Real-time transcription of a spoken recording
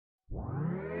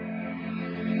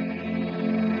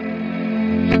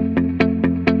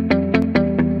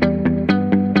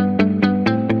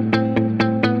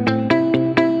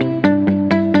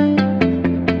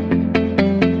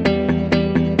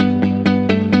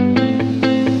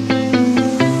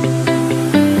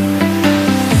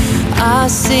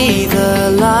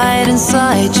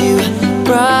inside you,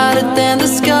 brighter than the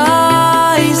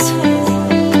skies.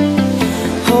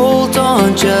 Hold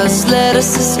on, just let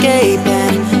us escape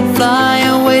and fly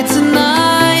away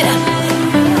tonight.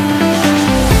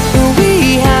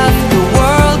 We have the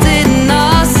world in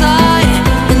our sight,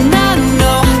 and I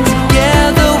know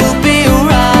together we'll be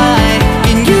alright.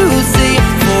 Can you see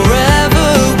forever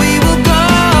we will go?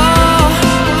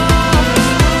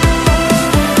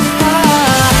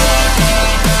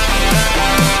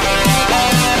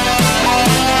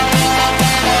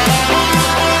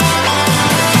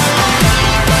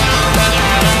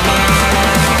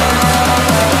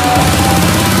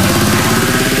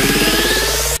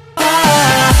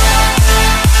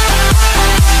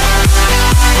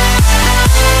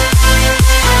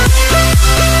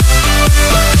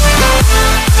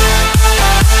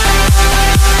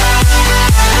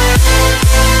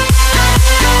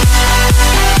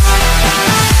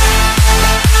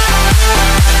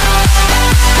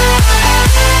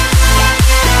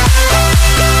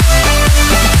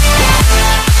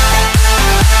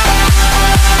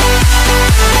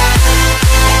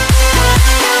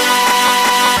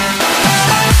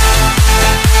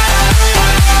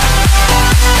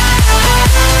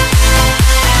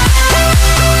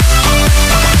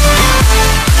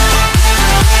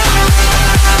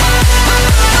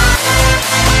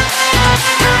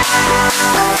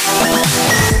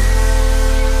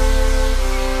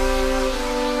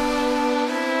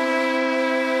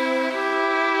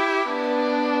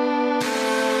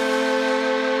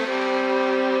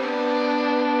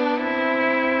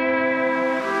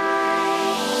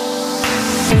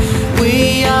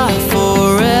 We are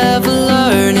forever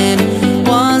learning,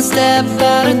 one step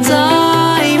at a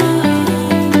time.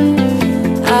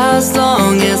 As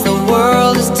long as the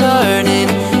world is turning,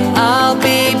 I'll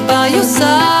be by your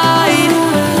side.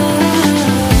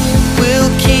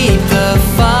 We'll keep the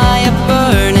fire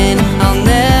burning, I'll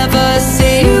never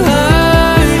see you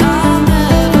hurt.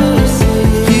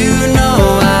 You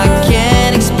know I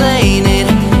can't explain it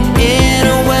in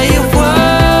a way of words.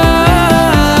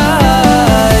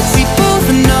 We both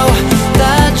know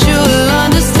that you'll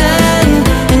understand,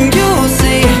 and you'll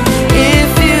see if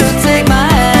you take my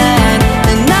hand,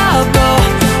 and I'll go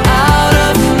out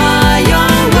of my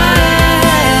own way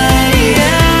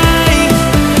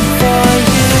for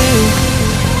you,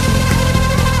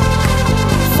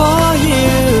 for you.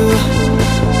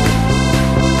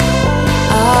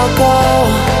 I'll go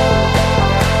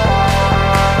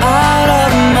out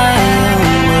of my own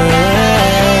way.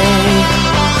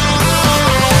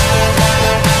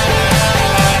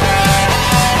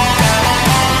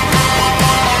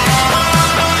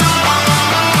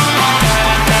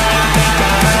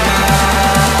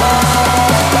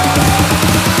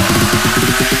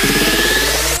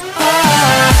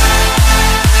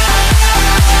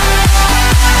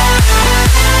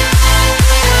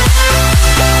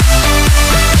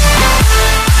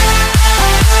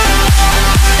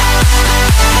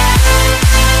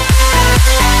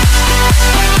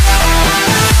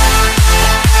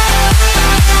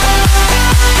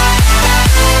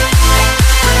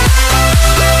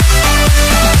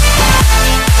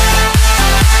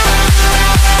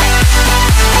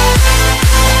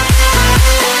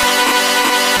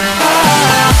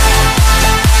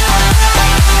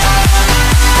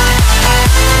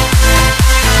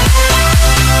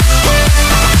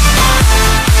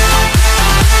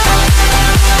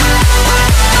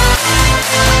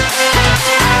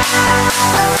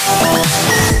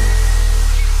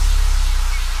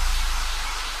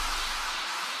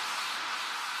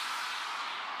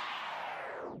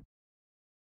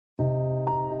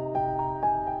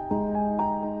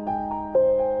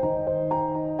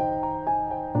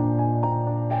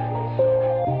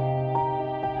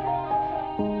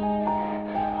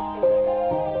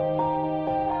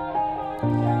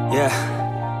 Yeah.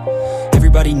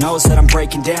 Everybody knows that I'm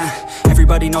breaking down.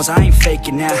 Everybody knows I ain't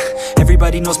faking now.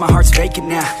 Everybody knows my heart's vacant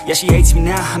now. Yeah, she hates me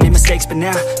now, I made mistakes but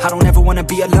now I don't ever wanna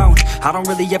be alone. I don't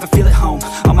really ever feel at home.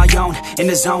 On my own, in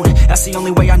the zone, that's the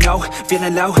only way I know.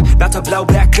 Feeling low, about to blow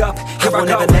back up. I won't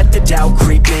ever let the doubt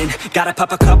creep in. Gotta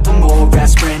pop a couple more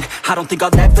aspirin. I don't think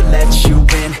I'll ever let you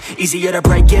in. Easier to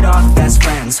break it off best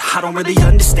friends. I don't really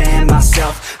understand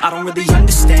myself. I don't really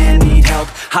understand, need help.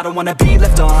 I don't wanna be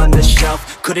left on the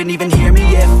shelf. Couldn't even hear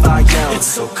me if I yelled. It's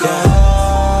so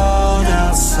cold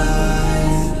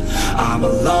outside, I'm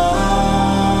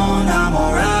alone, I'm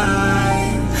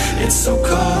alright. It's so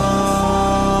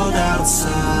cold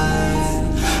outside,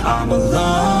 I'm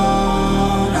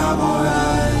alone, I'm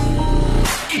alright.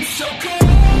 It's so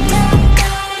cold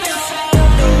outside,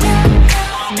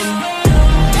 I'm alone,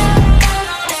 I'm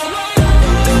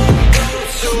alright.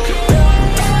 It's so cold.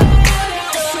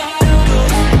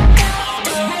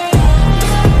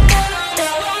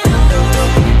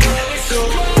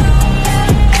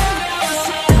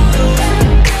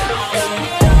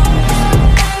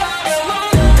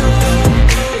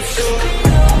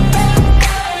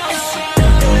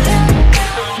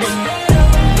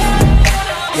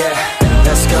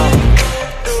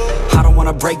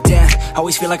 break down.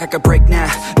 Always feel like I could break now,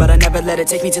 but I never let it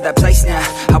take me to that place now.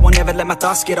 I won't ever let my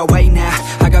thoughts get away now.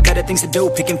 I got better things to do,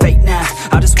 picking fate now.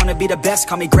 I just wanna be the best,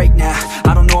 call me great now.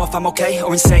 I don't know if I'm okay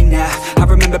or insane now. I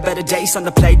remember better days on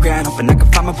the playground, hoping I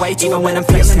can find my way. Even when I'm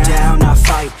feeling down, I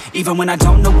fight. Even when I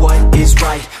don't know what is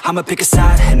right, I'ma pick a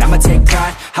side and I'ma take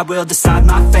pride. I will decide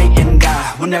my fate and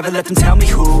I will never let them tell me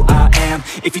who I am.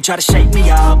 If you try to shake me,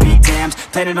 I'll be damned.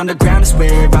 Planet on the ground is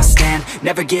where I stand.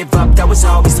 Never give up, that was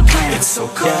always the plan. It's so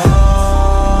cold